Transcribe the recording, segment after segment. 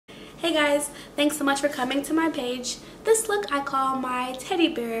Hey guys, thanks so much for coming to my page. This look I call my teddy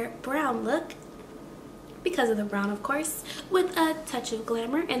bear brown look, because of the brown of course, with a touch of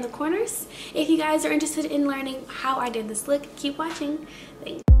glamour in the corners. If you guys are interested in learning how I did this look, keep watching.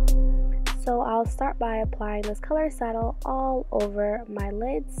 Thanks. So I'll start by applying this color saddle all over my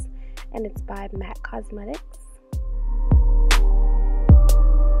lids, and it's by MAC Cosmetics.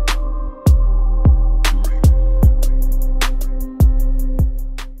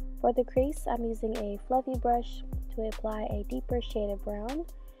 For the crease, I'm using a fluffy brush to apply a deeper shade of brown.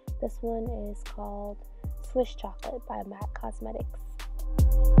 This one is called Swiss Chocolate by MAC Cosmetics.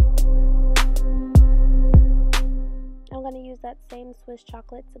 I'm going to use that same Swiss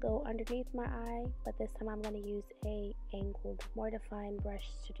Chocolate to go underneath my eye, but this time I'm going to use a angled, more defined brush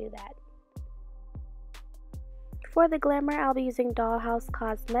to do that. For the glamour, I'll be using Dollhouse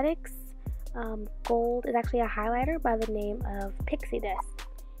Cosmetics. Gold is actually a highlighter by the name of Pixie Dust.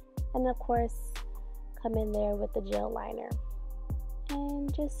 And of course, come in there with the gel liner.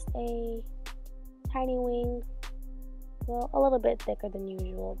 And just a tiny wing. Well, a little bit thicker than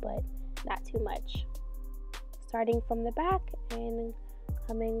usual, but not too much. Starting from the back and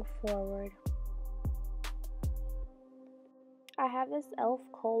coming forward. I have this E.l.f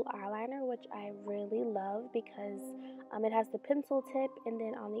Kohl eyeliner, which I really love because it has the pencil tip, and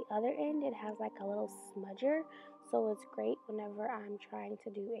then on the other end it has like a little smudger, so it's great whenever I'm trying to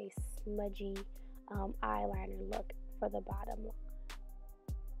do a smudgy eyeliner look for the bottom.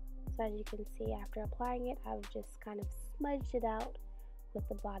 So as you can see, after applying it, I've just kind of smudged it out with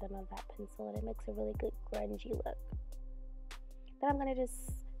the bottom of that pencil, and it makes a really good grungy look. Then I'm going to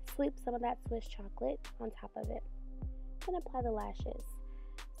just sweep some of that Swiss chocolate on top of it and apply the lashes.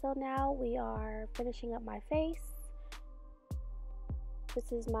 So now we are finishing up my face.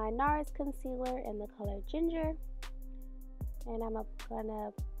 This is my Nars concealer in the color Ginger, and I'm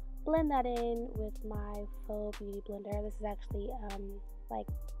gonna blend that in with my faux beauty blender. This is actually like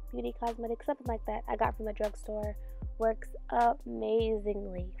beauty cosmetics, something like that I got from the drugstore. Works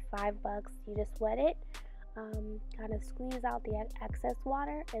amazingly. $5. You just wet it, kind of squeeze out the excess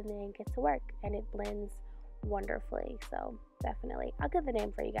water, and then get to work, and it blends wonderfully. So definitely, I'll get the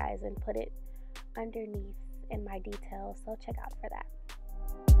name for you guys and put it underneath in my details, so check out for that.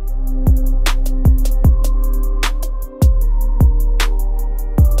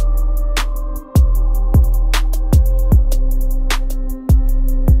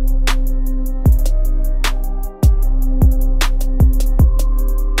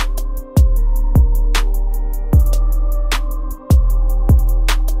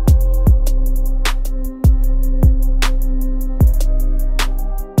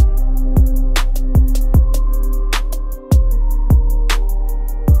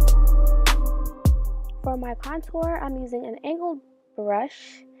 For my contour, I'm using an angled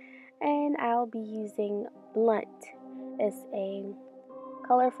brush, and I'll be using Blunt. It's a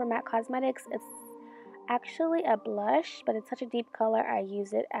color from MAC Cosmetics. It's actually a blush, but it's such a deep color, I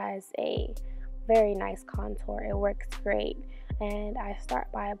use it as a very nice contour. It works great, and I start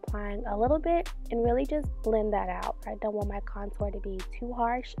by applying a little bit and really just blend that out. I don't want my contour to be too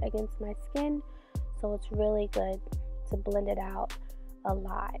harsh against my skin, so it's really good to blend it out a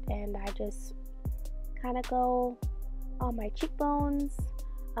lot. And I just kind of go on my cheekbones,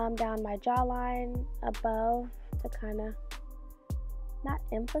 down my jawline, above, to kind of not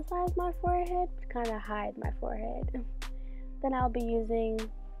emphasize my forehead, but kind of hide my forehead. Then I'll be using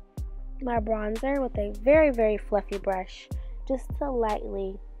my bronzer with a very, very fluffy brush, just to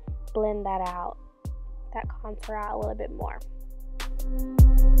lightly blend that out, that contour out a little bit more.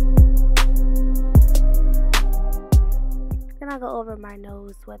 Then I'll go over my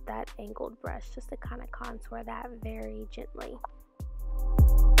nose with that angled brush, just to kind of contour that very gently.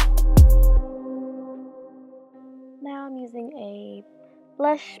 Now I'm using a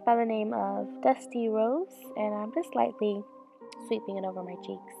blush by the name of Dusty Rose, and I'm just lightly sweeping it over my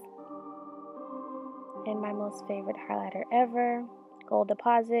cheeks. And my most favorite highlighter ever, Gold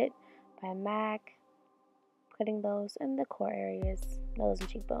Deposit by MAC, putting those in the core areas, nose and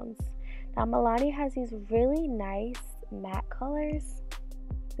cheekbones. Now Milani has these really nice matte colors.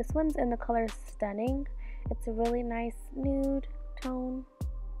 This one's in the color Stunning. It's a really nice nude tone.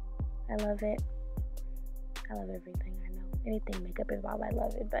 I love it. I love everything, I know. Anything makeup involved, I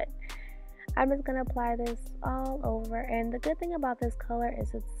love it. But I'm just gonna apply this all over. And the good thing about this color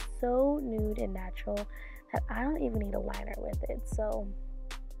is it's so nude and natural that I don't even need a liner with it. So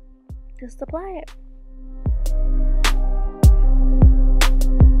just apply it.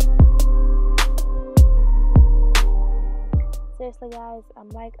 Seriously guys, I'm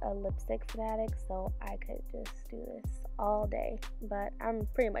like a lipstick fanatic, so I could just do this all day, but I'm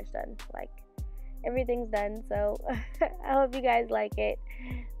pretty much done. Like, everything's done, so I hope you guys like it.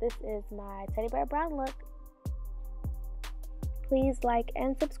 This is my teddy bear brown look. Please like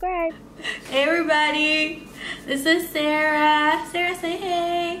and subscribe. Hey everybody, this is Sarah. Sarah, say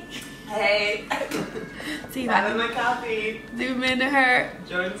hey. Hey. See, having my coffee. Zoom into her.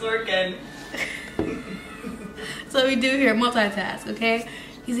 Jordan's working. So we do here, multitask, okay?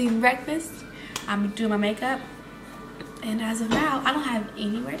 He's eating breakfast, I'm doing my makeup, and as of now, I don't have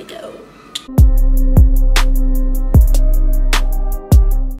anywhere to go.